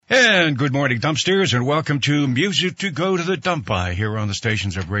and good morning, dumpsters, and welcome to Music to Go to the Dump By here on the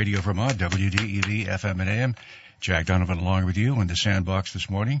stations of Radio Vermont, WDEV, FM and AM. Jack Donovan along with you in the Sandbox this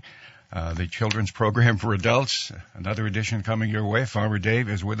morning. The children's program for adults, another edition coming your way. Farmer Dave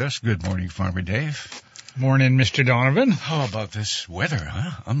is with us. Good morning, Farmer Dave. Morning, Mr. Donovan. How about this weather,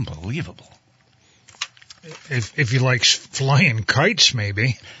 huh? Unbelievable. If you like flying kites,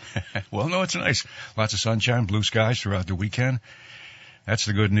 maybe. Well, no, it's nice. Lots of sunshine, blue skies throughout the weekend. That's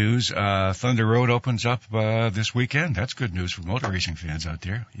the good news. Thunder Road opens up this weekend. That's good news for motor racing fans out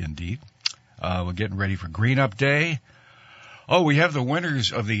there, indeed. We're getting ready for Green Up Day. Oh, we have the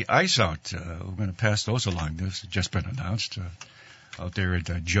winners of the Ice Out. We're going to pass those along. This has just been announced out there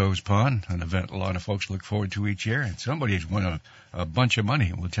at Joe's Pond, an event a lot of folks look forward to each year. And somebody has won a bunch of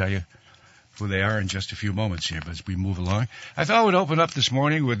money. We'll tell you who they are in just a few moments here, but as we move along. I thought we'd open up this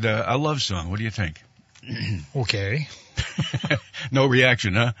morning with a love song. What do you think? Okay. No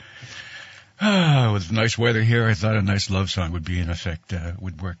reaction, huh? With nice weather here, I thought a nice love song would be in effect,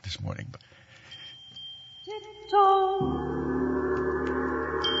 would work this morning.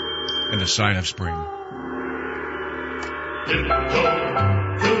 And the sign of spring. Tiptoe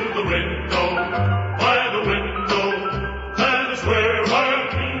to the window, by the window, that is where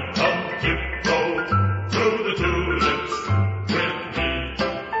I'll be. Come tiptoe through the tulips with me.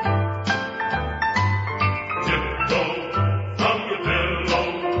 Tiptoe from your pillow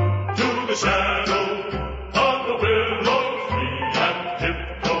to the shadow of the willow tree, and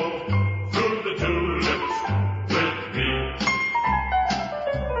tiptoe through the tulips with me.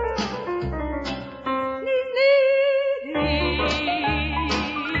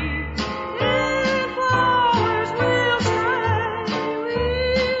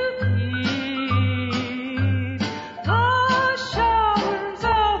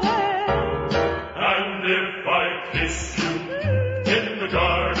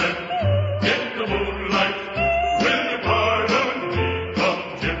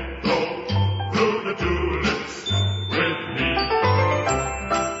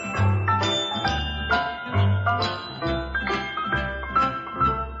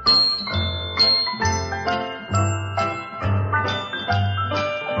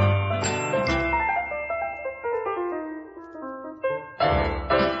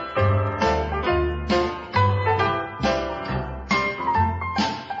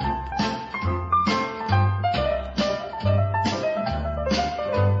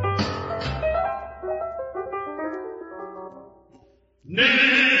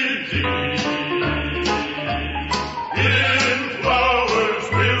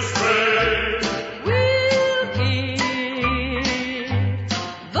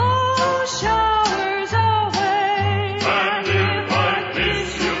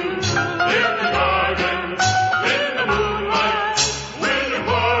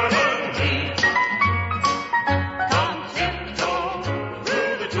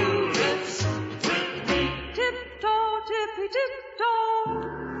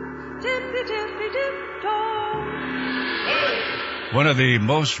 One of the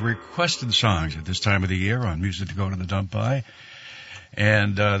most requested songs at this time of the year on Music to Go to the Dump By,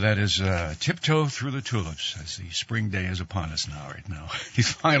 and that is Tiptoe Through the Tulips, as the spring day is upon us right now. The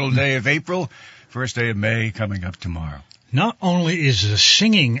final day of April, first day of May coming up tomorrow. Not only is the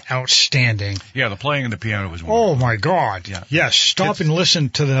singing outstanding. Yeah, the playing of the piano was wonderful. Oh, my God. Yeah. Yes, stop and listen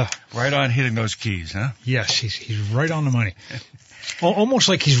to the... Right on hitting those keys, huh? Yes, he's right on the money. Almost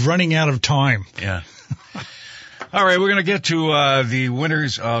like he's running out of time. Yeah. All right, we're going to get to the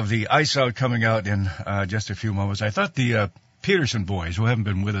winners of the Ice Out coming out in just a few moments. I thought the Peterson boys, who haven't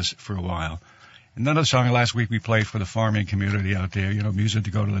been with us for a while, another song last week we played for the farming community out there, you know, Music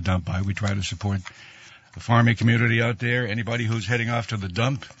to Go to the Dump By. We try to support the farming community out there, anybody who's heading off to the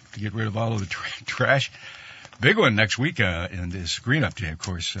dump to get rid of all of the trash. Big one next week in this Green Up Day, of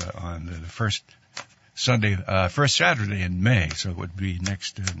course, on the first Saturday in May, so it would be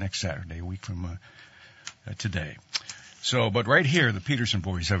next Saturday, a week from today. So, but right here, the Peterson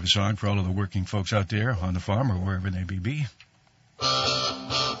boys have a song for all of the working folks out there on the farm or wherever they may be.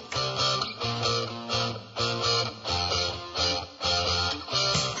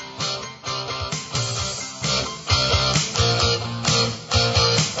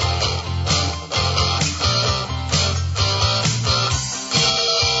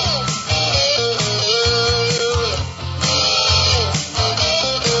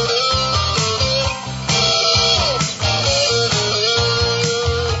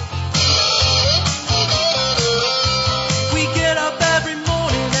 We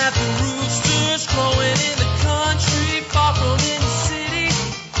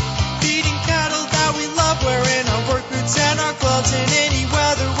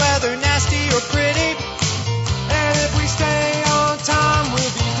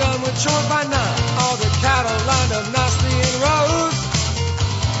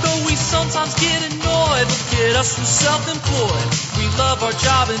just for self-employed. We love our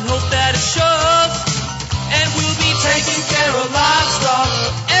job and hope that it shows. And we'll be taking care of livestock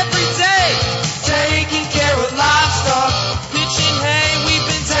every day. Taking care of livestock. Pitching hay, we've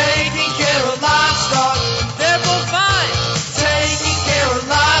been taking care of livestock. They're both fine. Taking care of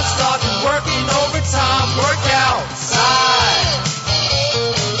livestock and working overtime. Work outside.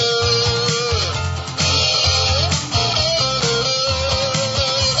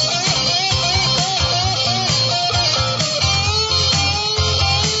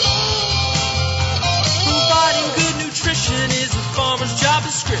 Is a farmer's job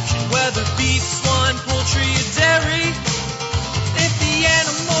description, whether beef, swine, poultry, or dairy. If the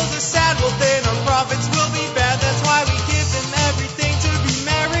animals are sad, well then our profits will be bad. That's why we give them everything to be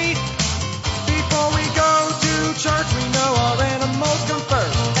merry. Before we go to church, we know our animals come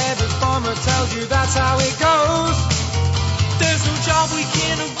first. Every farmer tells you that's how it goes. There's no job we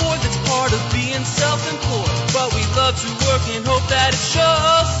can avoid that's part of being self-employed. But we love to work and hope that it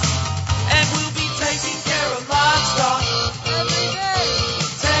shows. And we'll be taking care of livestock every day.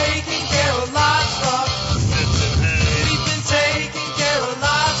 Taking care of livestock. We've been taking care of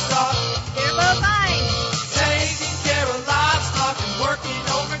livestock. They're both fine. Taking care of livestock and working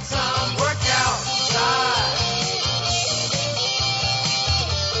overtime. Work outside.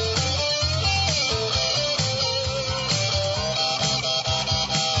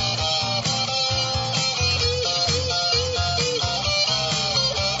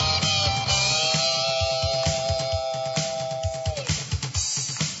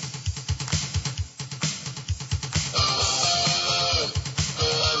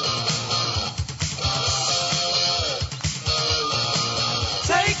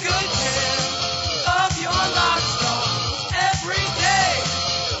 Take good care of your livestock every day,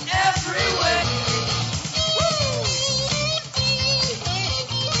 every way.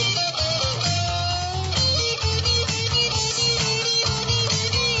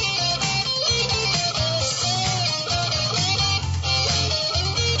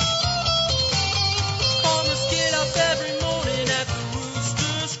 Farmers get up every morning at the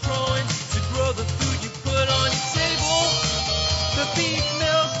rooster's crowing to grow the food you put on your table. The beef,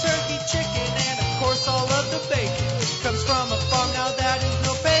 milk, turkey, chicken, and of course all of the bacon comes from a farm now that is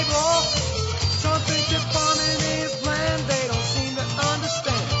no fable. Some think that farming is bland, they don't seem to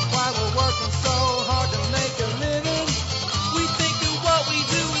understand why we're working so hard to make a living. We think that what we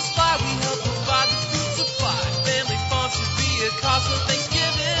do is fine, we help provide the food supply. Family farms should be a cause for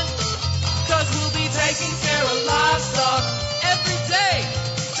Thanksgiving, cause we'll be taking care of livestock every day.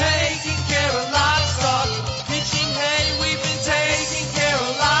 Taking care of livestock, pitching hay, we've been taking care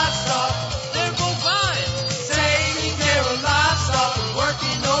of livestock. They're both fine. Taking care of livestock and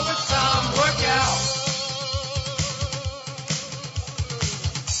working overtime. Work out.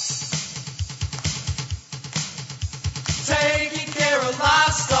 Taking care of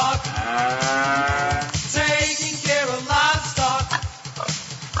livestock. Taking care of livestock.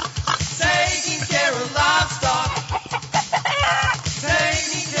 Taking care of livestock.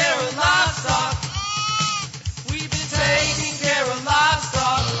 Taking care of livestock. We've been taking care of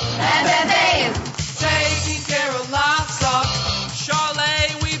livestock. Taking care of livestock.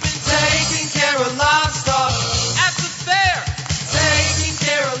 Charlotte, we've been taking care of livestock. At the fair. Taking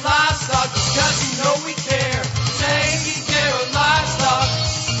care of livestock because you know we care. Taking care of livestock.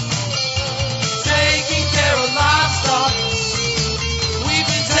 Taking care of livestock. We've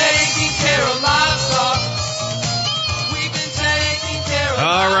been taking care of livestock. We've been taking care of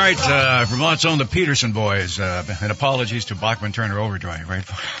All right, livestock. Vermont's own the Peterson boys, and apologies to Bachman Turner Overdrive, right,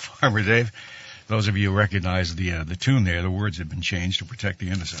 Farmer Dave? Those of you who recognize the tune there, the words have been changed to protect the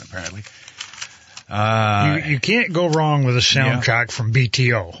innocent, apparently. You can't go wrong with a soundtrack from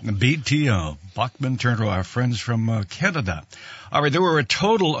BTO. BTO, Bachman Turner, our friends from Canada. All right, there were a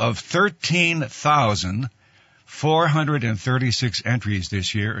total of 13,436 entries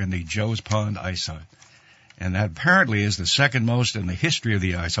this year in the Joe's Pond ISOT. And that apparently is the second most in the history of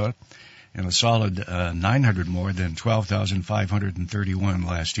the ISOT, and a solid 900 more than 12,531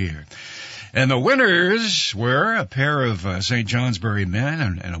 last year. And the winners were a pair of St. Johnsbury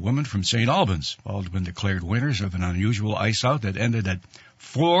men and a woman from St. Albans. All have been declared winners of an unusual ice-out that ended at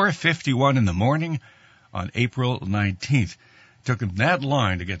 4:51 in the morning on April 19th. Took them that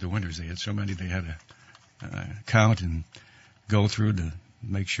long to get the winners. They had so many they had to count and go through to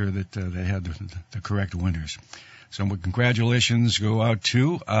make sure that they had the correct winners. So congratulations go out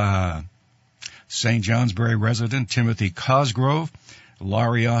to St. Johnsbury resident Timothy Cosgrove,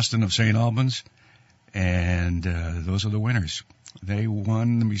 Laurie Austin of St. Albans, and those are the winners. They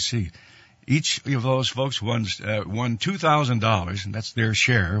won, let me see, Each of those folks won $2,000, and that's their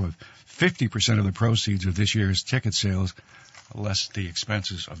share of 50% of the proceeds of this year's ticket sales, less the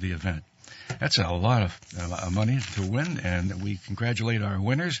expenses of the event. That's a lot of money to win, and we congratulate our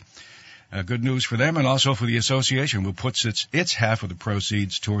winners. Good news for them and also for the association, who puts its half of the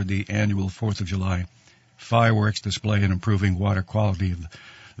proceeds toward the annual 4th of July fireworks display and improving water quality of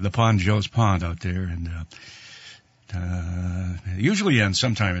the pond, Joe's Pond out there. And it usually ends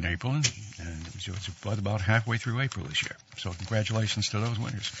sometime in April, and it's about halfway through April this year. So congratulations to those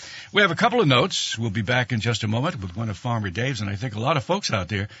winners. We have a couple of notes. We'll be back in just a moment with one of Farmer Dave's, and I think a lot of folks out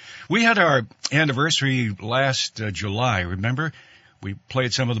there. We had our anniversary last July, remember? We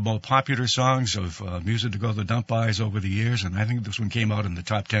played some of the more popular songs of music to go to the dump buys over the years, and I think this one came out in the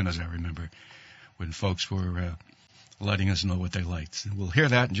top 10, as I remember, when folks were letting us know what they liked. We'll hear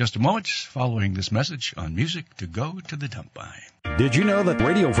that in just a moment, following this message on music to go to the dump buy. Did you know that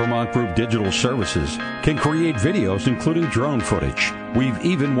Radio Vermont Group Digital Services can create videos including drone footage? We've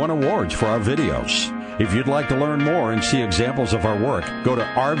even won awards for our videos. If you'd like to learn more and see examples of our work, go to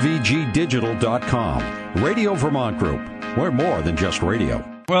rvgdigital.com. Radio Vermont Group. We're more than just radio.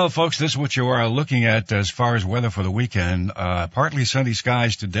 Well, folks, this is what you are looking at as far as weather for the weekend. Partly sunny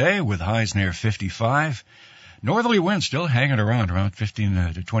skies today with highs near 55. Northerly winds still hanging around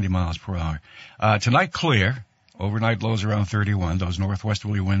 15 to 20 miles per hour. Tonight, clear. Overnight lows around 31. Those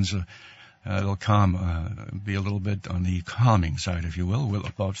northwesterly winds, they'll be a little bit on the calming side, if you will, with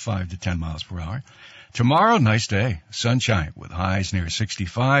about 5 to 10 miles per hour. Tomorrow, nice day. Sunshine with highs near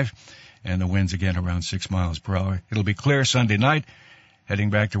 65. And the winds again around 6 miles per hour. It'll be clear Sunday night. Heading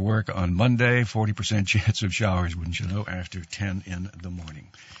back to work on Monday, 40% chance of showers, wouldn't you know, after 10 in the morning.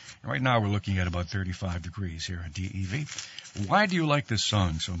 Right now we're looking at about 35 degrees here on DEV. Why do you like this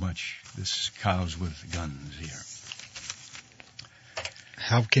song so much, this Cows with Guns here?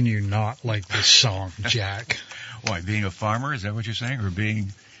 How can you not like this song, Jack? Why, being a farmer, is that what you're saying? Or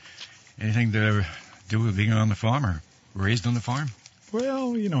being anything to do with being on the farm or raised on the farm?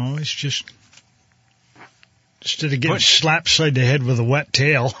 Well, you know, it's just, instead of getting slapped side the head with a wet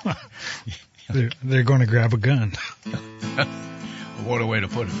tail, they're going to grab a gun. What a way to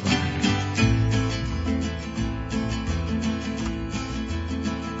put it.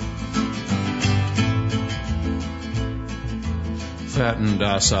 Fat and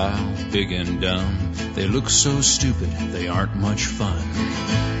docile, big and dumb, they look so stupid, they aren't much fun.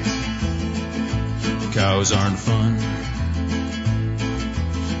 Cows aren't fun.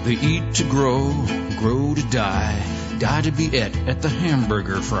 They eat to grow, grow to die, die to be et at the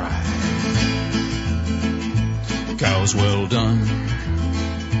hamburger fry. Cows well done.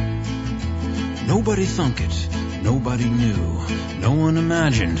 Nobody thunk it, nobody knew, no one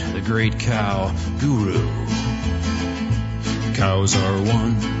imagined the great cow guru. Cows are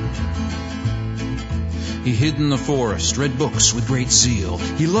one. He hid in the forest, read books with great zeal.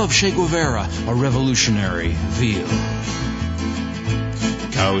 He loved Che Guevara, a revolutionary veal.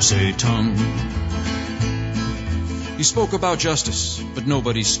 Cows say tongue. He spoke about justice, but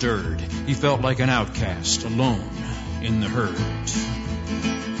nobody stirred. He felt like an outcast, alone in the herd.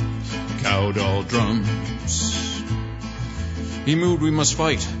 Cow doll drums. He moved, we must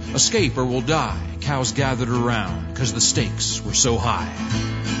fight, escape or we'll die. Cows gathered around, 'cause the stakes were so high.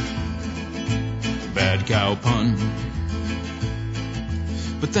 Bad cow pun.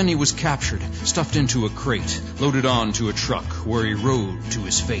 But then he was captured, stuffed into a crate, loaded onto a truck where he rode to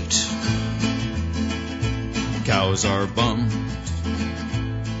his fate. Cows are bummed.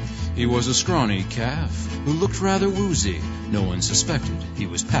 He was a scrawny calf who looked rather woozy. No one suspected he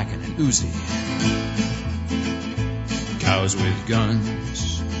was packing an Uzi. Cows with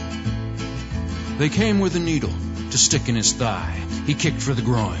guns. They came with a needle to stick in his thigh. He kicked for the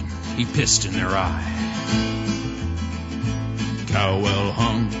groin. He pissed in their eye. Cow well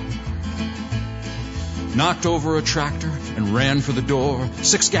hung. Knocked over a tractor and ran for the door.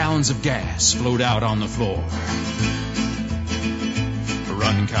 6 gallons of gas flowed out on the floor.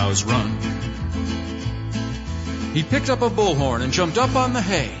 Run, cows, run. He picked up a bullhorn and jumped up on the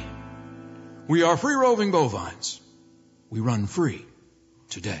hay. We are free-roving bovines. We run free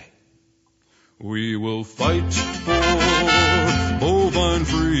today. We will fight for bovine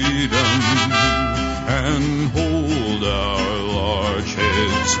freedom and hold our large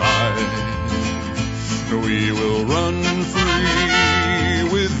heads high. We will run free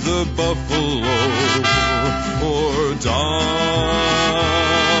with the buffalo or die.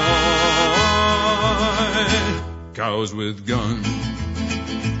 Cows with guns.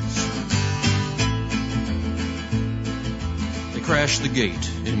 They crashed the gate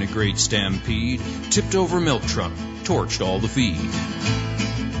in a great stampede, tipped over milk truck, torched all the feed.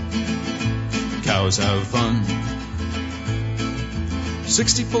 Cows have fun.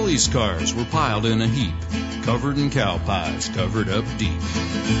 60 police cars were piled in a heap, covered in cow pies, covered up deep.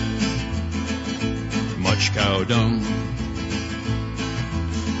 Much cow dung.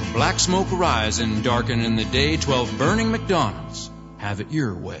 Black smoke arising, darkening the day. 12 burning McDonald's. Have it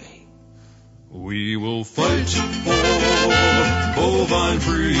your way. We will fight for bovine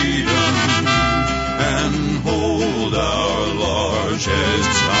freedom and hold our large heads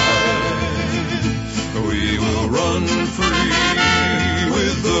high. We will run free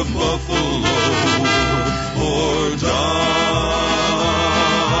with the buffalo or die.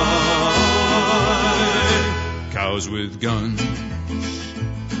 Cows with guns.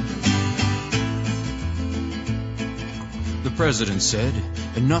 The president said,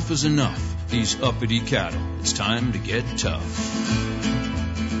 enough is enough. These uppity cattle, it's time to get tough.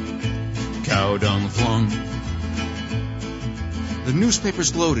 Cow dung flung. The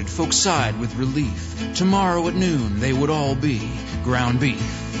newspapers gloated, folks sighed with relief. Tomorrow at noon they would all be ground beef.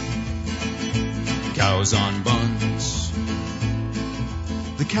 Cows on buns.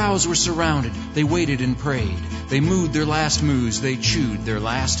 The cows were surrounded, they waited and prayed. They mooed their last moos, they chewed their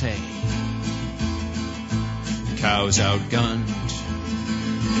last hay. Cows outgunned.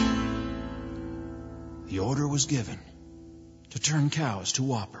 The order was given to turn cows to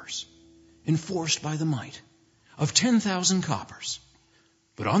whoppers, enforced by the might of 10,000 coppers.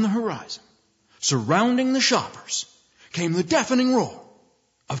 But on the horizon, surrounding the shoppers, came the deafening roar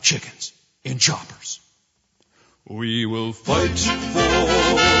of chickens in choppers. We will fight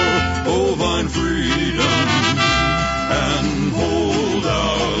for bovine freedom and hold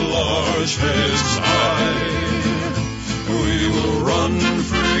our large heads high. We will run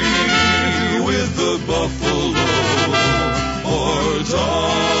free with the buffalo or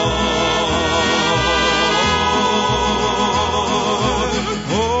die.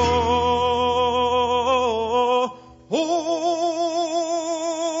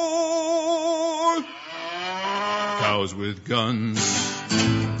 Cows with guns.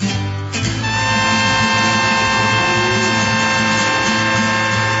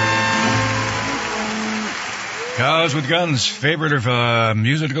 Cows with Guns, favorite of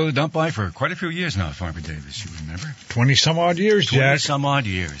music to go to dump by for quite a few years now, Farmer Davis, you remember? 20 some odd years, Jack. 20 some odd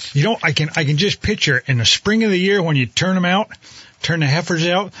years. You know, I can just picture in the spring of the year when you turn them out, turn the heifers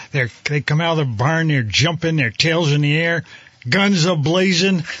out, they come out of the barn, they're jumping, their tails in the air, guns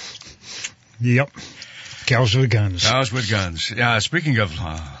a-blazing. Yep. Cows with Guns. Cows with Guns. Speaking of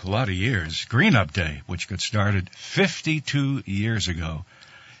a lot of years, Green Up Day, which got started 52 years ago,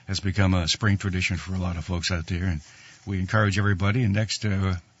 has become a spring tradition for a lot of folks out there, and we encourage everybody. And next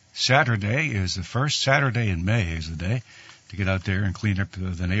Saturday is the first Saturday in May is the day to get out there and clean up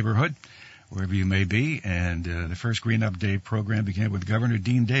the neighborhood, wherever you may be. And the first Green Up Day program began with Governor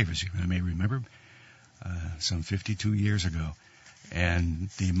Dean Davis, you may remember, some 52 years ago. And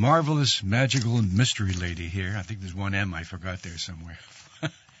the marvelous, magical, and mystery lady here, I think there's one M I forgot there somewhere.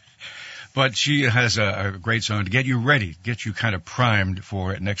 But she has a great song to get you ready, get you kind of primed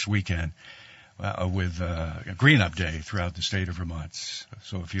for it next weekend with a Green Up Day throughout the state of Vermont.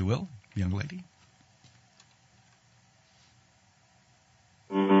 So if you will, young lady.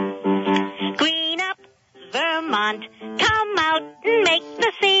 Green up, Vermont, come out and make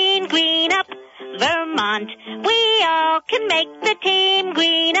the scene. Green up, Vermont, we all can make the team.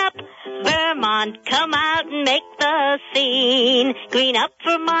 Green up, Vermont, come out and make the scene. Green up,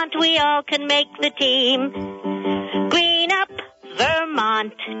 Vermont, we all can make the team. Green up,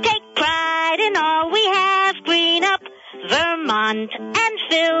 Vermont, take pride in all we have. Green up, Vermont, and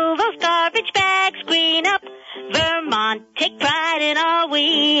fill those garbage bags. Green up, Vermont, take pride in all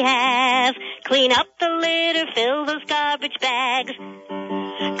we have. Clean up the litter, fill those garbage bags.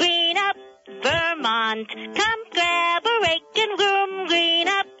 Green up, Vermont, come grab a rake and broom. Green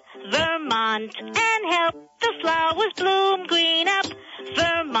up, Vermont, and help the flowers bloom. Green up,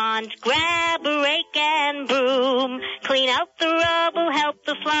 Vermont, grab a rake and broom. Clean out the rubble, help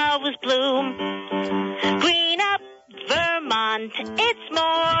the flowers bloom. Green up, Vermont, it's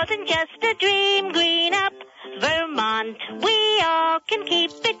more than just a dream. Green up, Vermont, we all can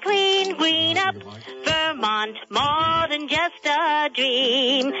keep it clean. Green up, Vermont, more than just a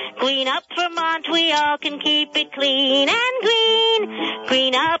dream. Green up, Vermont, we all can keep it clean and green.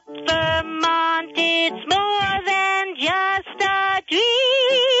 Green up, Vermont, it's more than just a dream.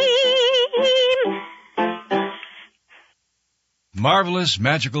 Marvelous,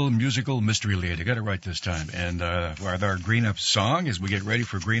 magical, musical, mystery lady. I got it right this time. And with our Green Up song, as we get ready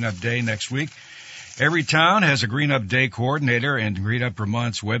for Green Up Day next week, Every town has a Green Up Day coordinator, and Green Up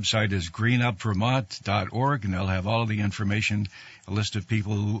Vermont's website is greenupvermont.org, and they'll have all of the information, a list of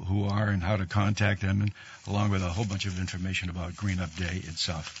people who are and how to contact them, and along with a whole bunch of information about Green Up Day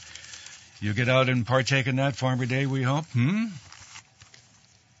itself. You get out and partake in that Farmer Day, we hope?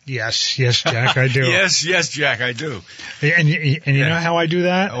 Yes, Jack, I do. Yes, Jack, I do. And you know how I do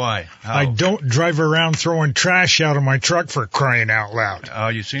that? Why? How? I don't drive around throwing trash out of my truck for crying out loud. Oh,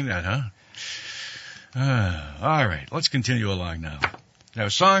 you've seen that, huh? All right, let's continue along now. Now, a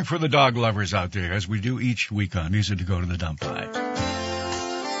song for the dog lovers out there, as we do each week on Music to Go to the Dump By.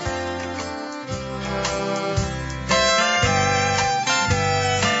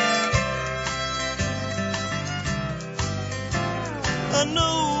 I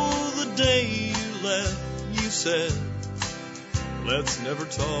know the day you left, you said, let's never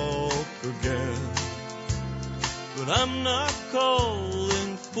talk again. But I'm not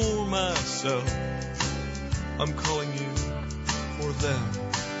calling for myself, I'm calling you for them.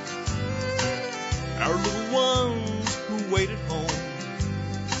 Our little ones who wait at home,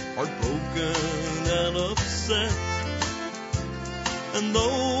 heartbroken and upset. And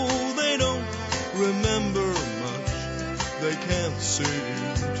though they don't remember much, they can't seem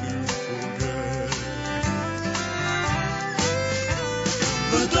to forget.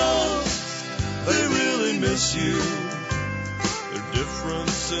 The dogs, they really miss you. They're different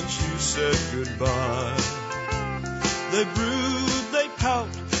since you said goodbye. They brood, they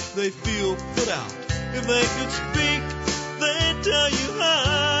pout, they feel put out. If they could speak, they'd tell you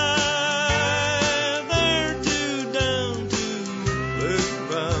hi. They're too down to live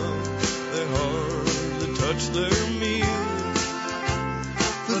bound. They hardly touch their meal.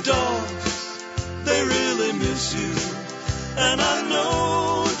 The dogs, they really miss you, and I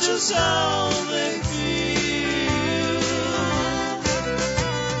know just how they feel.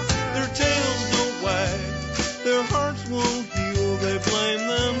 Their tails don't wag, their hearts won't heal. They blame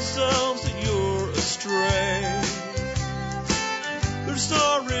themselves that you're astray. They're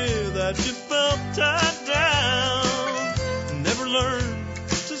sorry that you felt tied down, never learned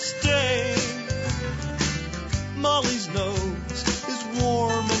to stay. Molly's nose is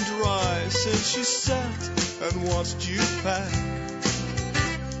warm and dry since she sat and watched you pack.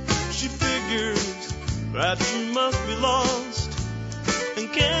 She figures that you must be lost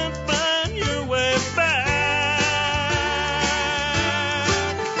and can't find your way back.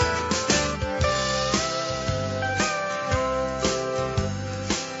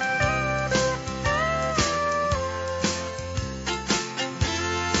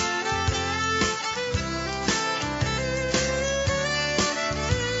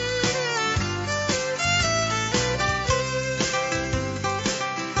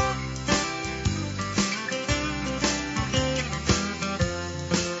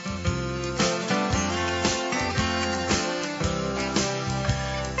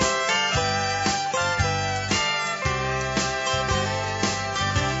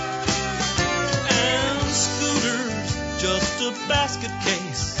 Basket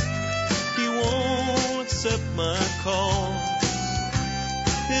case, he won't accept my call.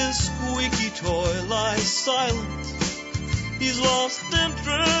 His squeaky toy lies silent, he's lost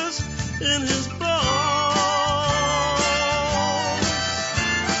interest in his ball.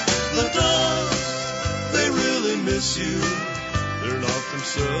 The dogs, they really miss you, they're not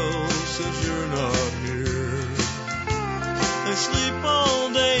themselves since you're not here. They sleep all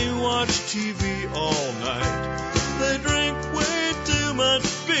day, watch TV all night. They drink way too much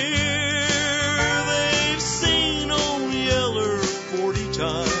beer. They've seen old Yeller 40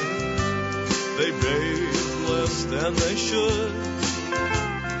 times. They bathe less than they should.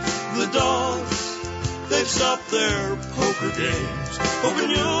 The dogs, they've stopped their poker games, hoping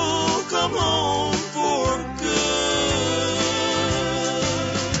you'll come home for good.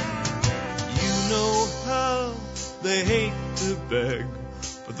 You know how they hate to beg,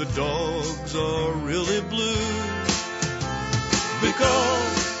 but the dogs are really blue,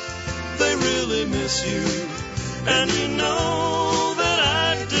 because they really miss you, and you know that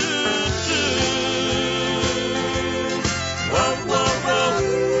I do too. Whoa, whoa, whoa.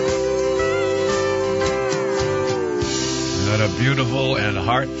 What a beautiful and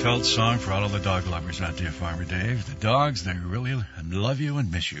heartfelt song for all of the dog lovers out there, Farmer Dave. The dogs, they really love you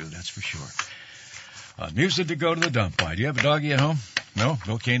and miss you, that's for sure. Music to go to the dump by. Do you have a doggy at home? No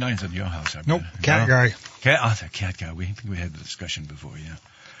canines in your house. Nope, cat guy. The cat guy. We think we had the discussion before, yeah.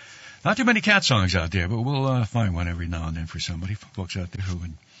 Not too many cat songs out there, but we'll find one every now and then for somebody, folks out there who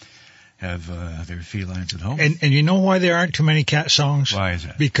would have their felines at home. And you know why there aren't too many cat songs? Why is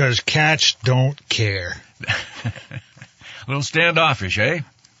that? Because cats don't care. A little standoffish, eh?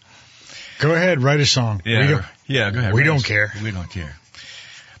 Go ahead, write a song. Yeah, go ahead. We Rose. don't care. We don't care.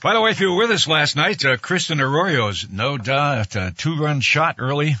 By the way, if you were with us last night, Kristen Arroyo's no doubt two-run shot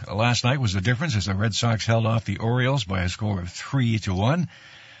early last night was the difference as the Red Sox held off the Orioles by a score of 3-1.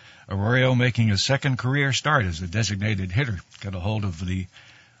 Arroyo making his second career start as a designated hitter. Got a hold of the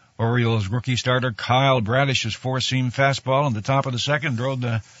Orioles rookie starter Kyle Bradish's four-seam fastball in the top of the second, drove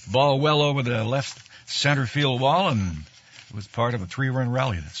the ball well over the left center field wall, and it was part of a 3-run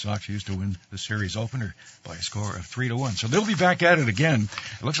rally. The Sox used to win the series opener by a score of 3-1. So they'll be back at it again.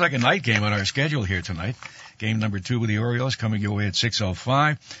 It looks like a night game on our schedule here tonight. Game number 2 with the Orioles coming your way at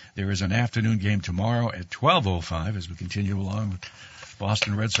 6:05. There is an afternoon game tomorrow at 12:05 as we continue along with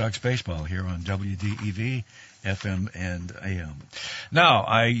Boston Red Sox baseball here on WDEV, FM and AM.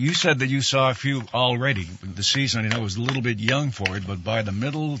 Now, you said that you saw a few already. The season, I know, was a little bit young for it, but by the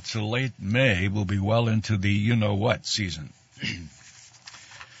middle to late May, we'll be well into the you-know-what season.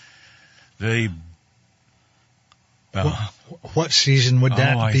 What season would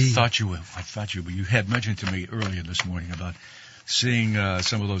that be? I thought you had mentioned to me earlier this morning about seeing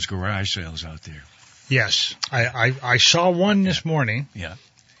some of those garage sales out there. Yes, I saw one this morning. Yeah.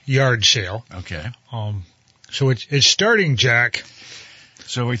 Yard sale. Okay. So it's starting, Jack.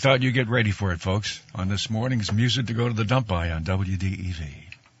 So we thought you'd get ready for it, folks, on this morning's Music to Go to the Dump By on WDEV.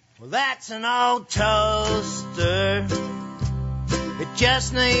 Well, that's an old toaster. It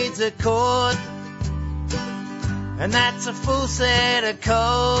just needs a cord. And that's a full set of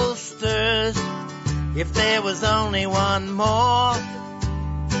coasters. If there was only one more.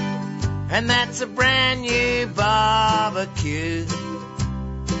 And that's a brand new barbecue.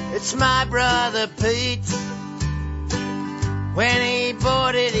 It's my brother Pete's. When he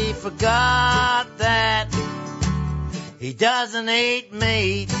bought it, he forgot that he doesn't eat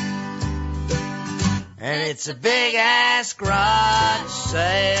meat. And it's a big-ass garage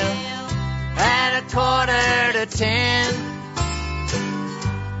sale at 9:45.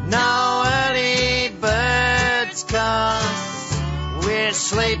 No early birds 'cause we're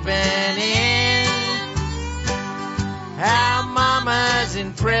sleeping in. Our mama's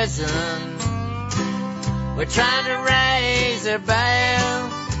in prison. We're trying to raise her bail.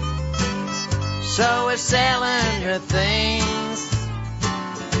 So we're selling her things.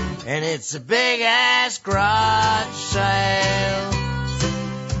 And it's a big-ass garage sale.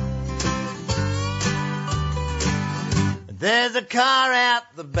 There's a car out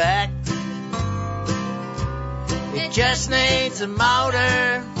the back. It just needs a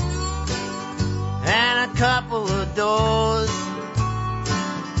motor and a couple of doors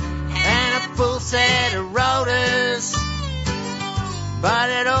and a full set of rotors, but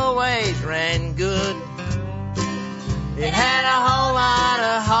it always ran good. It had a whole lot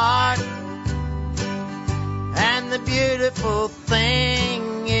of heart, and the beautiful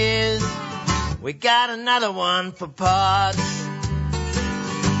thing is we got another one for parts.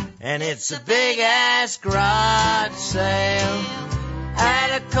 And it's a big-ass garage sale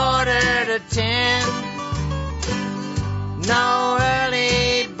at 9:45. No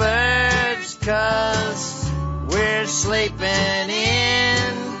early birds 'cause we're sleeping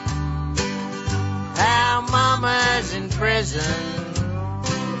in. Our mama's in prison.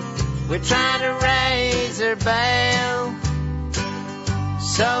 We're trying to raise her bail.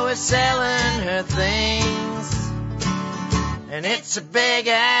 So we're selling her things. And it's a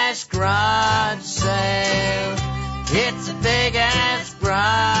big-ass garage sale. It's a big-ass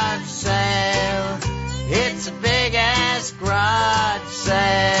garage sale. It's a big-ass garage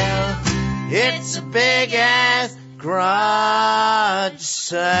sale. It's a big-ass garage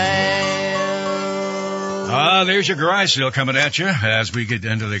sale. There's your garage sale coming at you as we get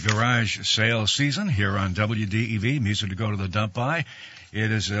into the garage sale season here on WDEV, Music to Go to the Dump By.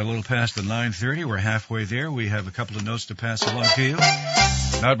 It is a little past the 9:30. We're halfway there. We have a couple of notes to pass along to you.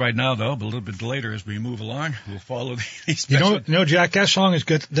 Not right now, though, but a little bit later as we move along. We'll follow these. You know, Jack, that song has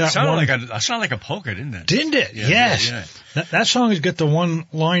got that sounded one. like a polka, didn't it? Didn't it? Yeah, yes. Yeah. That song has got the one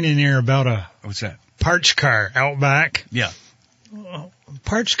line in there about a What's that? parts car out back. Yeah.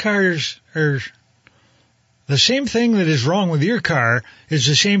 Parts cars are the same thing that is wrong with your car is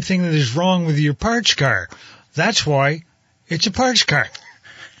the same thing that is wrong with your parts car. That's why it's a parts car.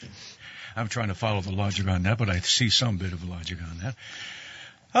 I'm trying to follow the logic on that, but I see some bit of logic on that.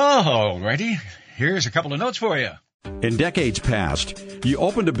 Oh, alrighty. Here's a couple of notes for you. In decades past, you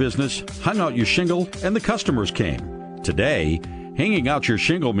opened a business, hung out your shingle, and the customers came. Today, hanging out your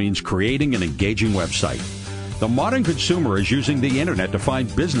shingle means creating an engaging website. The modern consumer is using the internet to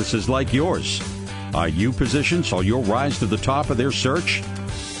find businesses like yours. Are you positioned so you'll rise to the top of their search?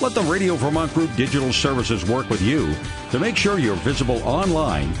 Let the Radio Vermont Group Digital Services work with you to make sure you're visible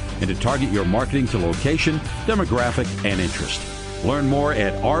online and to target your marketing to location, demographic, and interest. Learn more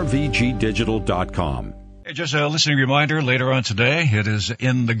at rvgdigital.com. Just a listening reminder, later on today, it is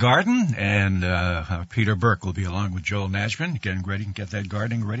In the Garden, and Peter Burke will be along with Joel Najman, getting ready, get that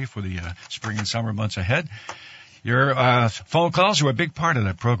gardening ready for the spring and summer months ahead. Your phone calls are a big part of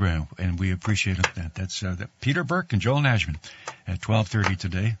that program, and we appreciate that. That's Peter Burke and Joel Najman at 12:30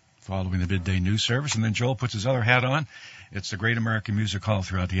 today, following the midday news service. And then Joel puts his other hat on. It's the Great American Music Hall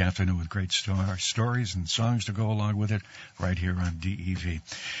throughout the afternoon with great stories and songs to go along with it right here on DEV.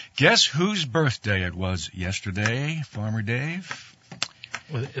 Guess whose birthday it was yesterday, Farmer Dave?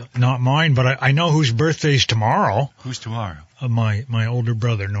 Not mine, but I know whose birthday's tomorrow. Who's tomorrow? My older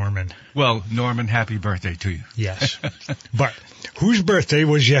brother, Norman. Well, Norman, happy birthday to you. Yes. But whose birthday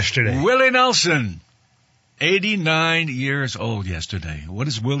was yesterday? Willie Nelson, 89 years old yesterday. What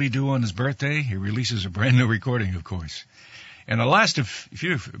does Willie do on his birthday? He releases a brand new recording, of course. And if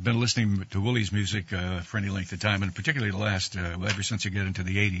you've been listening to Willie's music for any length of time, and particularly the last, ever since you get into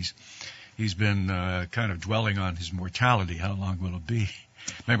the 80s, he's been kind of dwelling on his mortality. How long will it be?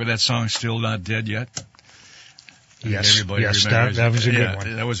 Remember that song, Still Not Dead Yet? Yes, everybody yes, remembers that was a good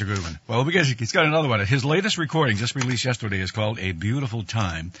one. That was a good one. Well, because he's got another one. His latest recording, just released yesterday, is called A Beautiful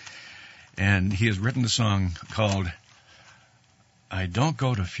Time. And he has written a song called I Don't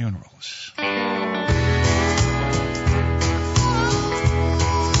Go to Funerals. I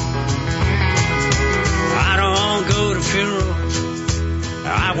don't go to funerals.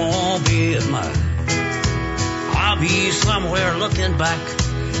 I won't be at mine. I'll be somewhere looking back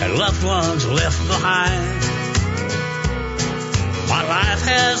at loved ones left behind. My life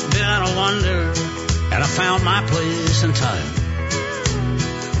has been a wonder, and I found my place in time.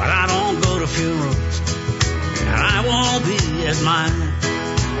 But I don't go to funerals, and I won't be at mine.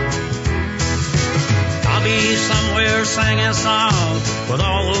 I'll be somewhere singing songs with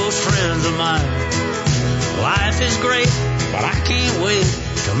all those friends of mine. Life is great, but I can't wait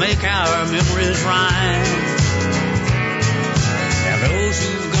to make our memories rhyme. And those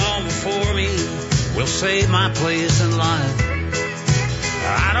who've gone before me will save my place in line.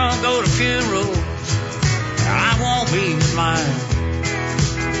 I don't go to funerals, and I won't be at mine.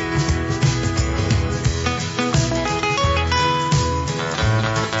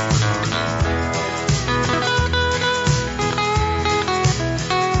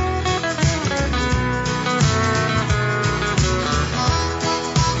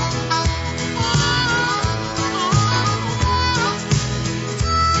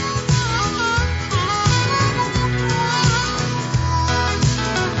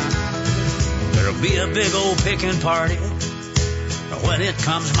 Be a big old picking party when it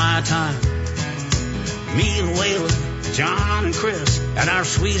comes my time. Me and Waylon, John and Chris, and our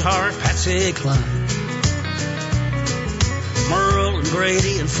sweetheart Patsy Cline. Merle and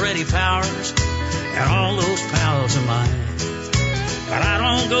Grady and Freddie Powers and all those pals of mine. But I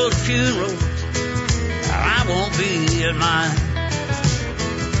don't go to funerals, and I won't be at mine.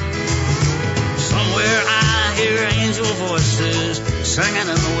 Somewhere I hear angel voices singing in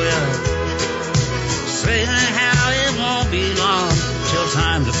the wind, saying how it won't be long till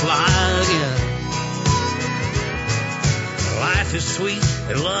time to fly again. Life is sweet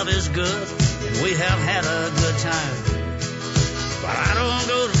and love is good, and we have had a good time. But I don't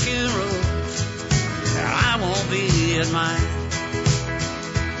go to funerals, and I won't be at mine.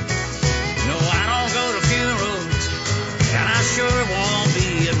 No, I don't go to funerals, and I sure won't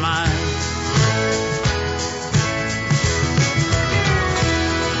be at mine.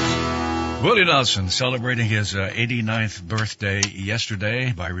 Willie Nelson celebrating his 89th birthday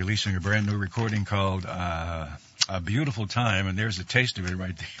yesterday by releasing a brand new recording called A Beautiful Time, and there's a taste of it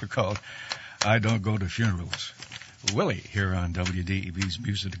right there called I Don't Go to Funerals. Willie here on WDEV's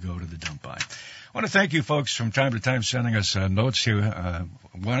Music to Go to the Dump By. I want to thank you folks from time to time sending us notes here,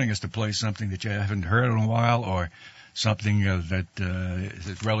 wanting us to play something that you haven't heard in a while or something that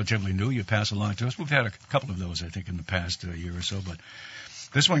is relatively new you pass along to us. We've had a couple of those, I think, in the past year or so, but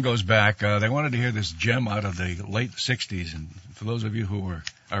this one goes back. They wanted to hear this gem out of the late 60s, and for those of you who were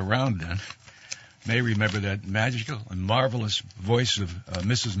around then, may remember that magical and marvelous voice of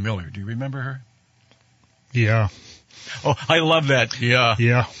Mrs. Miller. Do you remember her? Yeah. Oh, I love that. Yeah.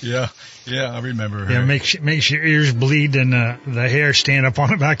 Yeah. Yeah. Yeah, I remember her. Yeah, makes your ears bleed and the hair stand up on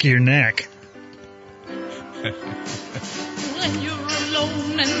the back of your neck. When you're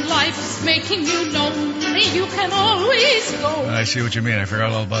alone and life is making you lonely, you can always go. I see what you mean. I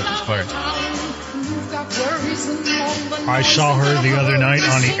forgot all about this part. I saw her the other night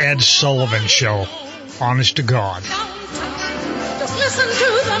on the Ed Sullivan Show. Honest to God. listen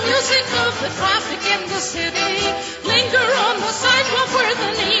to the music of the traffic in the city. Linger on the sidewalk where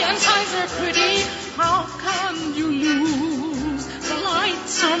the neon signs are pretty. How can you lose? The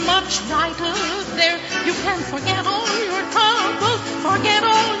lights are much brighter there. You can forget all your troubles, forget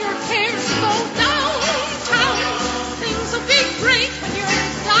all your cares. Go downtown. Things will be great when you're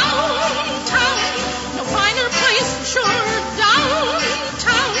downtown. No finer place for sure.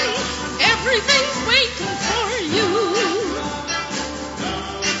 Downtown. Everything's waiting for you.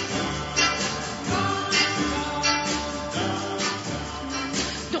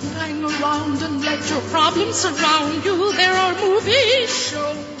 Don't hang around and let your problems surround you. There are movie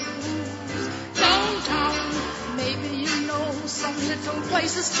shows downtown. Maybe you know some little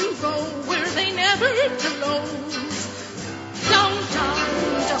places to go where they never close. Downtown,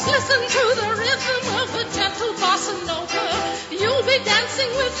 just listen to the rhythm of a gentle bossa nova. You'll be dancing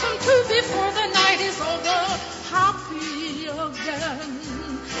with them too before the night is over. Happy again.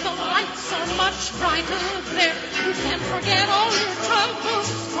 The lights are much brighter there. You can forget all your troubles,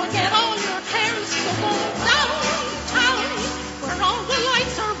 forget all your cares. So go downtown, where all the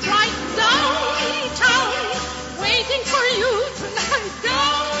lights are bright. Downtown, waiting for you tonight.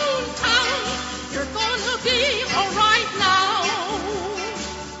 Downtown, you're gonna be alright now.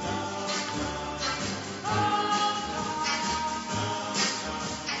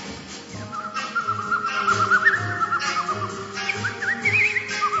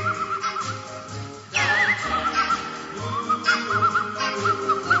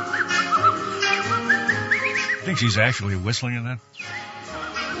 Think she's actually whistling in that?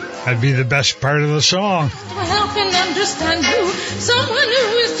 That'd be the best part of the song. To help and understand you, someone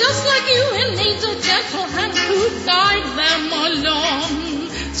who is just like you and needs a gentle hand to guide them along.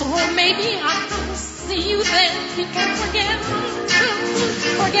 So maybe I will see you then. We can forget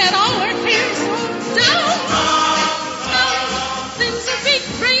all our cares. So downtown, things will be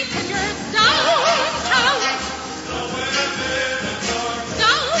great when you're downtown.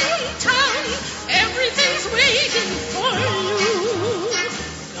 Downtown, everything's waiting for you.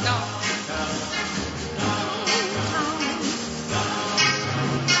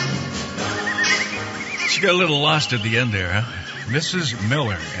 She got a little lost at the end there, huh? Mrs.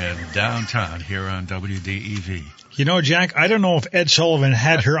 Miller and Downtown here on WDEV. You know, Jack, I don't know if Ed Sullivan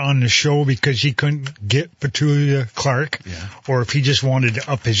had her on the show because he couldn't get Petulia Clark, or if he just wanted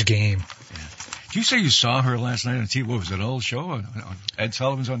to up his game. Did you say you saw her last night on TV? What was it, an old show? Ed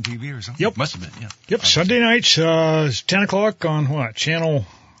Sullivan's on TV or something? Yep. Must have been, yeah. Yep, Sunday nights, 10 o'clock on what? Channel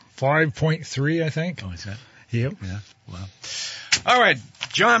 5.3, I think. Oh, is that? Yep. Yeah, wow. All right,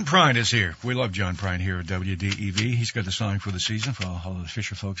 John Prine is here. We love John Prine here at WDEV. He's got the song for the season for all the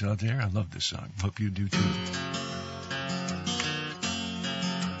Fisher folks out there. I love this song. Hope you do too.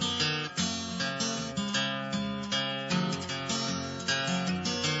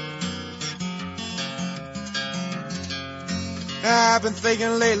 I've been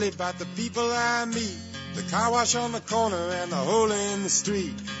thinking lately about the people I meet, the car wash on the corner and the hole in the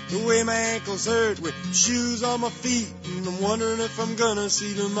street, the way my ankles hurt with shoes on my feet, and I'm wondering if I'm gonna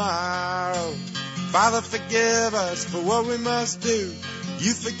see tomorrow. Father, forgive us for what we must do.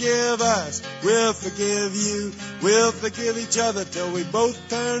 You forgive us, we'll forgive you. We'll forgive each other till we both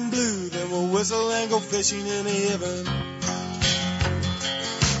turn blue. Then we'll whistle and go fishing in heaven.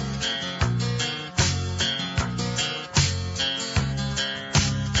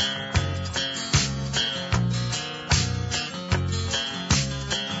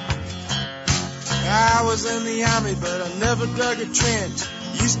 I was in the army, but I never dug a trench.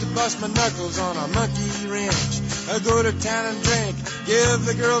 Used to bust my knuckles on a monkey wrench. I go to town and drink, give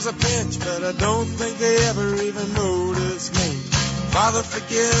the girls a pinch, but I don't think they ever even notice me. Father,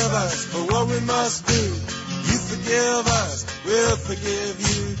 forgive us for what we must do. You forgive us, we'll forgive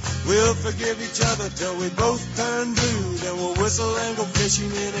you. We'll forgive each other till we both turn blue. Then we'll whistle and go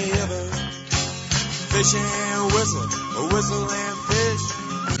fishing in heaven. Fish and whistle and fish.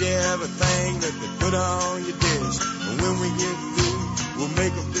 Everything that they put on your dish. And when we get through, we'll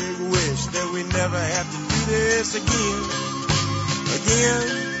make a big wish that we never have to do this again.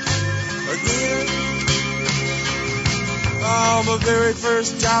 On my very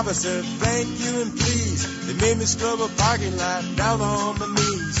first job I said thank you and please. They made me scrub a parking lot down on my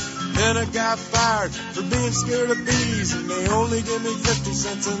knees. Then I got fired for being scared of bees, and they only give me 50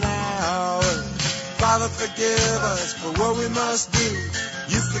 cents an hour. Father, forgive us for what we must do.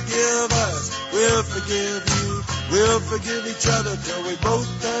 You forgive us, we'll forgive you. We'll forgive each other till we both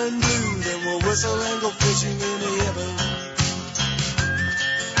turn blue. Then we'll whistle and go fishing in heaven.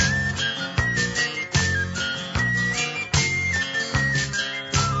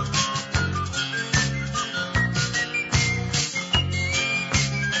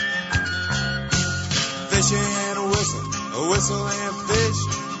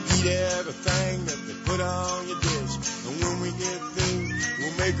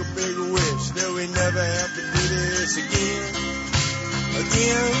 a big wish that we never have to do this again.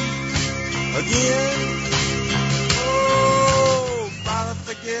 Oh, Father,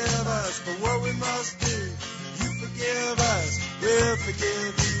 forgive us for what we must do. You forgive us, we'll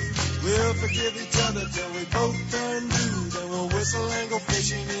forgive you. We'll forgive each other till we both turn blue. Then we'll whistle and go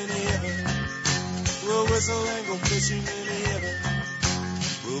fishing in heaven. We'll whistle and go fishing in heaven.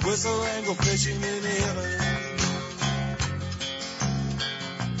 We'll whistle and go fishing in heaven.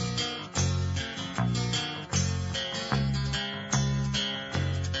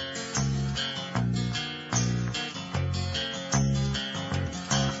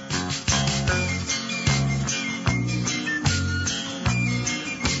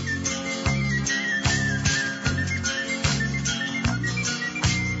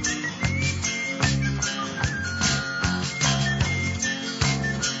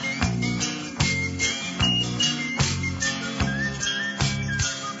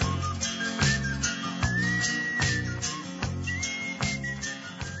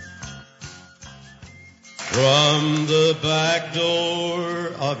 From the back door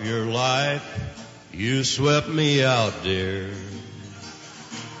of your life, you swept me out, dear.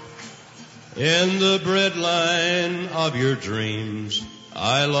 In the breadline of your dreams,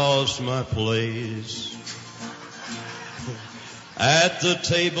 I lost my place. At the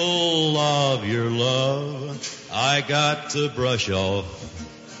table of your love, I got to brush off.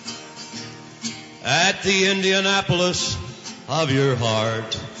 At the Indianapolis of your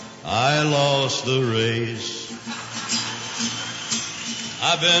heart, I lost the race.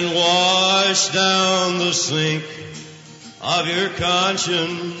 I've been washed down the sink of your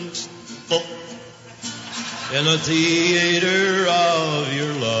conscience in the theater of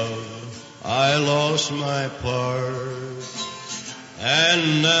your love. I lost my part.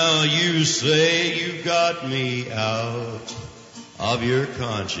 And now you say you got me out of your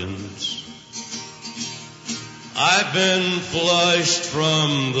conscience. I've been flushed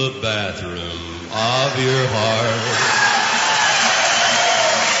from the bathroom of your heart.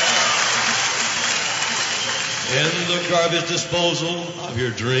 In the garbage disposal of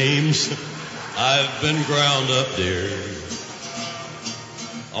your dreams, I've been ground up, dear.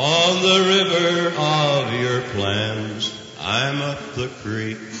 On the river of your plans, I'm up the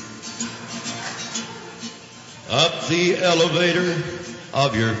creek. Up the elevator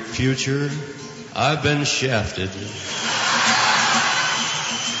of your future, I've been shafted.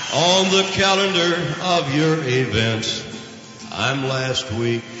 On the calendar of your events, I'm last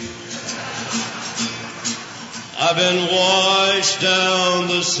week. I've been washed down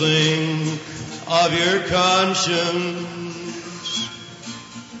the sink of your conscience.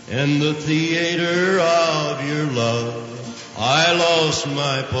 In the theater of your love, I lost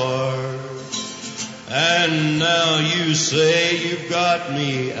my part. And now you say you've got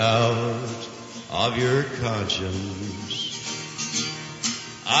me out of your conscience.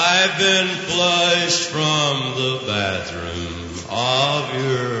 I've been flushed from the bathroom of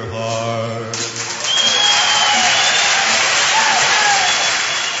your heart.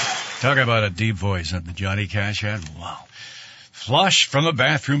 Talk about a deep voice that the Johnny Cash had. Wow. Flush from the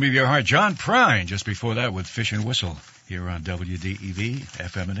bathroom of your heart. John Prine, just before that with Fish and Whistle here on WDEV,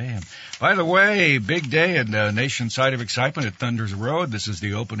 FM and AM. By the way, big day and Nation Side of Excitement at Thunders Road. This is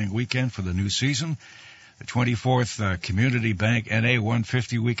the opening weekend for the new season. The 24th Community Bank NA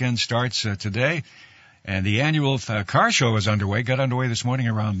 150 weekend starts today. And the annual car show is underway. Got underway this morning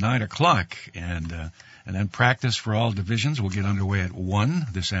around 9 o'clock. And then practice for all divisions will get underway at 1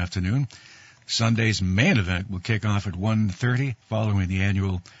 this afternoon. Sunday's main event will kick off at 1:30 following the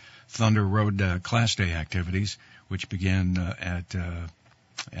annual Thunder Road Class Day activities, which begin at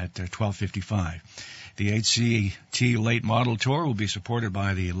 12:55. The HCT Late Model Tour will be supported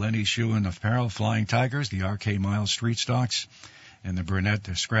by the Lenny Schuhen Apparel Flying Tigers, the RK Miles Street Stocks, and the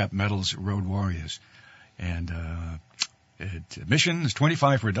Burnett Scrap Metals Road Warriors. And admission is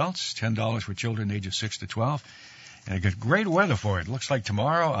 $25 for adults, $10 for children ages 6 to 12. And it got great weather for it. Looks like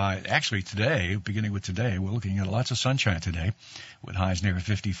tomorrow, actually today, beginning with today, we're looking at lots of sunshine today with highs near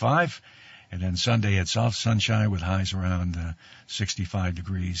 55. And then Sunday it's soft sunshine with highs around 65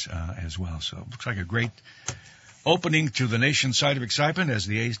 degrees as well. So it looks like a great opening to the Nation Side of Excitement as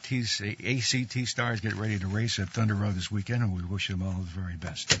the ACT Stars get ready to race at Thunder Road this weekend, and we wish them all the very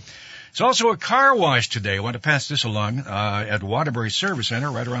best. It's also a car wash today. I want to pass this along at Waterbury Service Center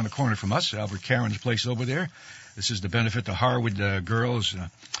right around the corner from us, Albert Caron's place over there. This is to benefit the Harwood girls'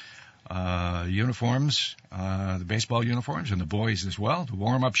 uniforms, the baseball uniforms, and the boys as well, the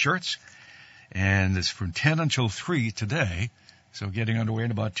warm-up shirts. And it's from 10 until 3 today. So getting underway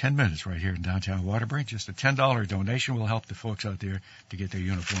in about 10 minutes right here in downtown Waterbury. Just a $10 donation will help the folks out there to get their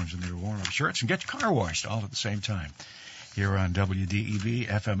uniforms and their warm-up shirts and get your car washed all at the same time here on WDEV,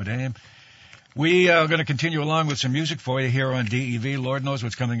 FM and AM. We are going to continue along with some music for you here on DEV. Lord knows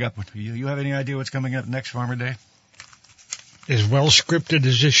what's coming up. You have any idea what's coming up next, Farmer Day? As well scripted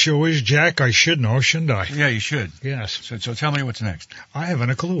as this show is, Jack, I should know, shouldn't I? Yeah, you should. Yes. So tell me what's next. I haven't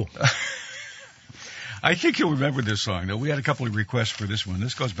a clue. I think you'll remember this song, though. We had a couple of requests for this one.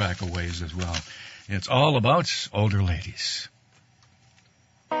 This goes back a ways as well. It's all about older ladies.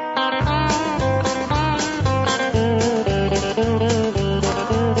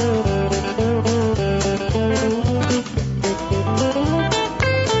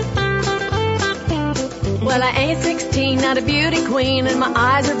 Well, I ain't 16, not a beauty queen, and my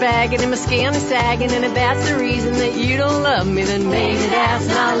eyes are bagging and my skin is sagging, and if that's the reason that you don't love me, then maybe that's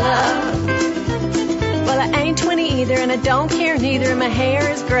not love. Well, I ain't 20 either, and I don't care neither, and my hair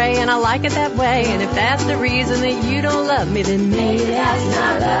is gray, and I like it that way, and if that's the reason that you don't love me, then maybe that's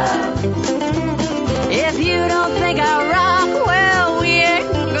not love. If you don't think I rock, well, we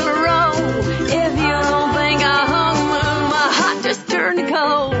ain't gonna roll. If you don't think I hung, well, my heart just turned to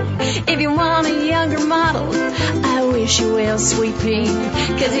cold. If you want a younger model, I wish you well, sweet pea.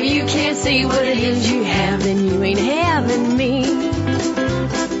 'Cause if you can't see what it is you have, then you ain't having me.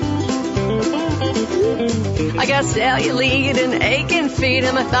 I got cellulite and aching feet,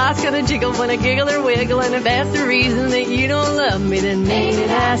 and my thoughts gonna jiggle when I giggle or wiggle, and if that's the reason that you don't love me, then maybe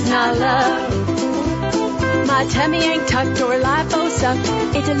that's not love. My tummy ain't tucked or lipo-sucked.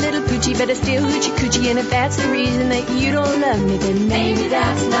 It's a little poochie, but it's still hoochie-coochie, and if that's the reason that you don't love me, then maybe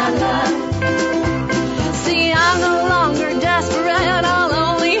that's not love. See, I'm no longer desperate, I'll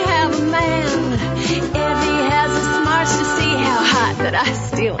only have a man if he has the smarts to see how hot that I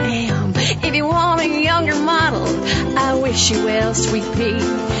still am. If you want a younger model, I wish you well, sweet pea.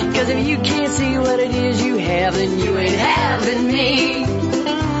 'Cause if you can't see what it is you have, then you ain't having me.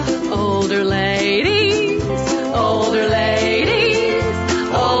 Older ladies, older ladies,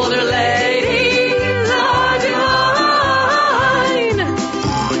 older ladies are divine.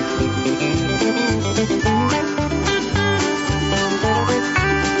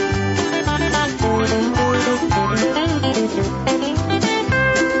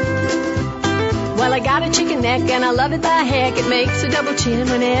 Well, I got a chicken neck and I love it by heck. It makes a double chin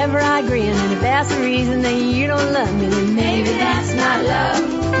whenever I grin. And if that's the reason that you don't love me, then maybe that's not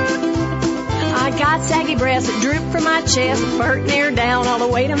love. I got saggy breasts that droop from my chest, burnt near down all the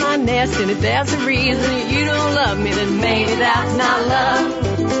way to my nest. And if that's the reason that you don't love me, then maybe that's not love.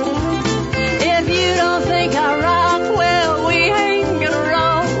 If you don't think I rock, well, we ain't gonna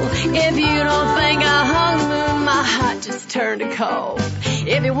roll. If you don't think I hung the moon, my heart just turned to cold.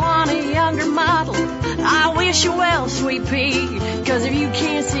 If you want a younger model, I wish you well, sweet pea. 'Cause if you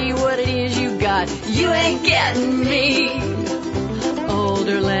can't see what it is you got, you ain't getting me.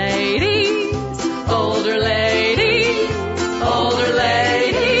 Older ladies, older ladies, older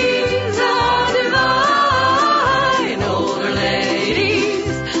ladies are divine. Older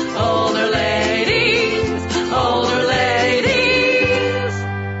ladies, older ladies, older ladies.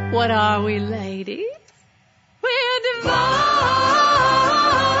 What are we, ladies? We're divine.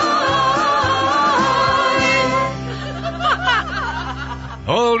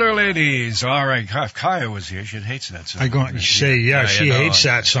 Older ladies. All right. If Kaya was here, she hates that song. I'm going to say, yeah, she hates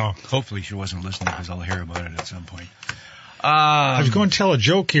that song. Hopefully she wasn't listening because I'll hear about it at some point. I was going to tell a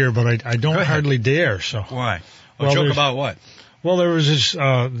joke here, but I don't hardly dare. So why? A well, joke about what? Well, there was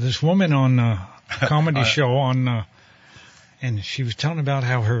this woman on a comedy show on, and she was telling about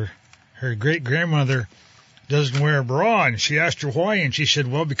how her great grandmother doesn't wear a bra, and she asked her why, and she said,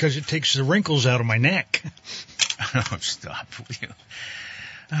 "Well, because it takes the wrinkles out of my neck." Oh, stop!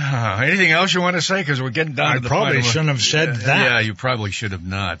 Anything else you want to say? Because we're getting down to the final. I probably shouldn't have said that. Yeah, you probably should have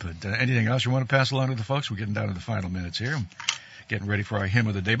not. But anything else you want to pass along to the folks? We're getting down to the final minutes here. I'm getting ready for our hymn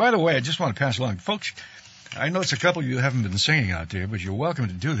of the day. By the way, I just want to pass along, folks. I know it's a couple of you who haven't been singing out there, but you're welcome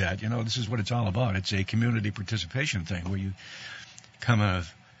to do that. You know, this is what it's all about. It's a community participation thing where you come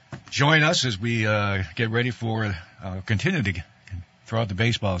join us as we get ready for continue to throughout the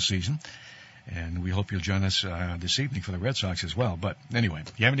baseball season. And we hope you'll join us this evening for the Red Sox as well. But anyway,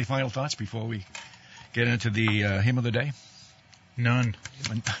 do you have any final thoughts before we get into the hymn of the day? None.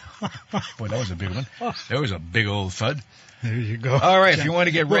 Boy, that was a big one. That was a big old thud. There you go. All right, if you want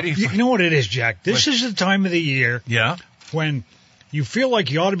to get ready. You know what it is, Jack? This is the time of the year when you feel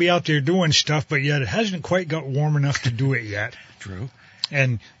like you ought to be out there doing stuff, but yet it hasn't quite got warm enough to do it yet. True.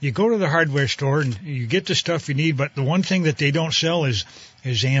 And you go to the hardware store and you get the stuff you need, but the one thing that they don't sell is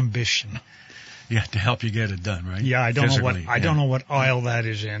ambition. Yeah, to help you get it done, right? Yeah, I don't Physically, know what aisle that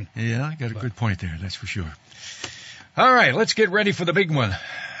is in. Yeah, I got a good point there. That's for sure. All right, let's get ready for the big one.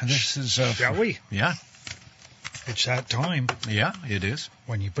 This is. Shall we? Yeah. It's that time. Yeah, it is.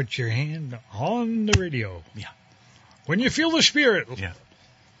 When you put your hand on the radio. Yeah. When you feel the Spirit. Yeah.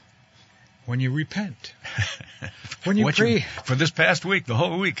 When you repent. When you pray. For this past week, the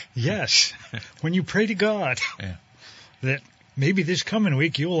whole week. Yes. When you pray to God. Yeah. That maybe this coming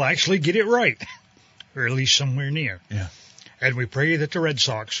week you will actually get it right. Or at least somewhere near. Yeah. And we pray that the Red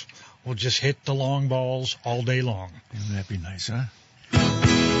Sox will just hit the long balls all day long. Wouldn't that be nice, huh?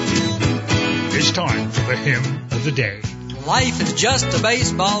 It's time for the hymn of the day. Life is just a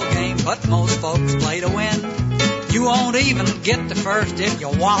baseball game, but most folks play to win. You won't even get to first if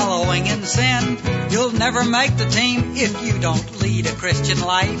you're wallowing in sin. You'll never make the team if you don't lead a Christian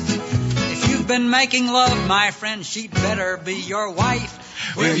life. If you've been making love, my friend, she'd better be your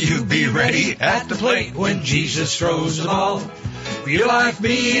wife. Will you be ready at the plate when Jesus throws the ball? Will your life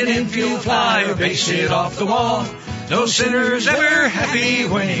be an infield fly or base hit off the wall? No sinner's ever happy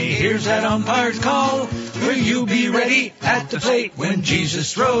when he hears that umpire's call. Will you be ready at the plate when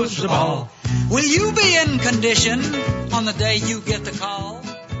Jesus throws the ball? Will you be in condition on the day you get the call?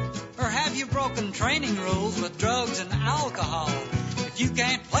 Or have you broken training rules with drugs and alcohol? If you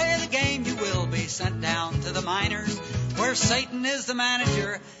can't play the game, you will be sent down to the minors, where Satan is the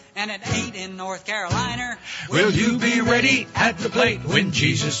manager, and it ain't in North Carolina. Will you be ready at the plate when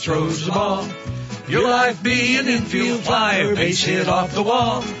Jesus throws the ball? Your life be an infield fly or base hit off the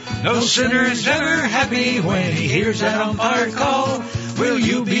wall. No sinner's ever happy when he hears that umpire call. Will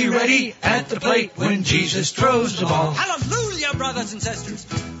you be ready at the plate when Jesus throws the ball? Hallelujah, brothers and sisters.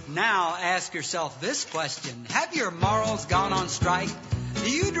 Now ask yourself this question. Have your morals gone on strike? Do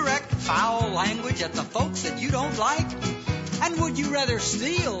you direct foul language at the folks that you don't like? And would you rather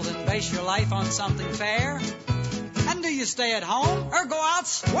steal than base your life on something fair? And do you stay at home or go out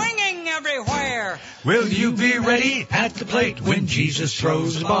swinging everywhere? Will you be ready at the plate when Jesus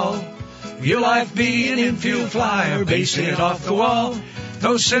throws the ball? Will your life be an infield fly or base hit off the wall?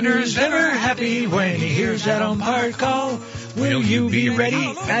 No sinner's ever happy when he hears that umpire call. Will you be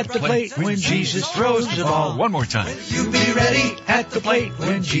ready at the plate when Jesus throws the ball? One more time. Will you be ready at the plate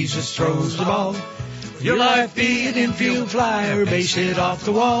when Jesus throws the ball? Will your life be an infield fly or base hit off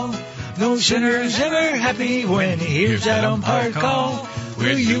the wall? No sinner's ever happy when he hears that umpire call.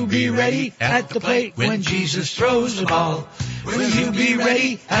 Will you be ready at the plate when Jesus throws the ball? Will you be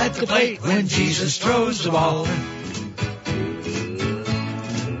ready at the plate when Jesus throws the ball?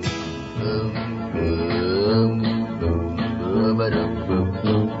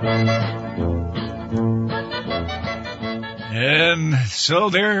 And so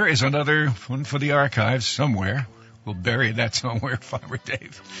there is another one for the archives somewhere. We'll bury that somewhere, Farmer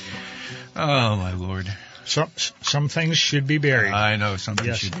Dave. Oh, my Lord. Some things should be buried. I know, some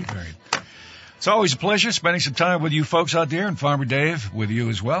things should be buried. It's always a pleasure spending some time with you folks out there, and Farmer Dave with you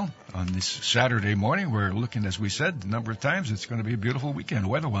as well on this Saturday morning. We're looking, as we said, a number of times. It's going to be a beautiful weekend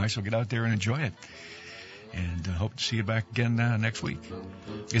weather-wise, so get out there and enjoy it. And hope to see you back again next week.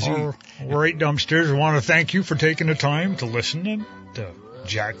 All right, Dumpsters, I want to thank you for taking the time to listen to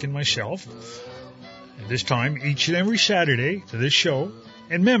Jack and myself. At this time, each and every Saturday, to this show,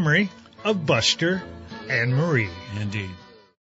 in memory of Buster and Marie. Indeed.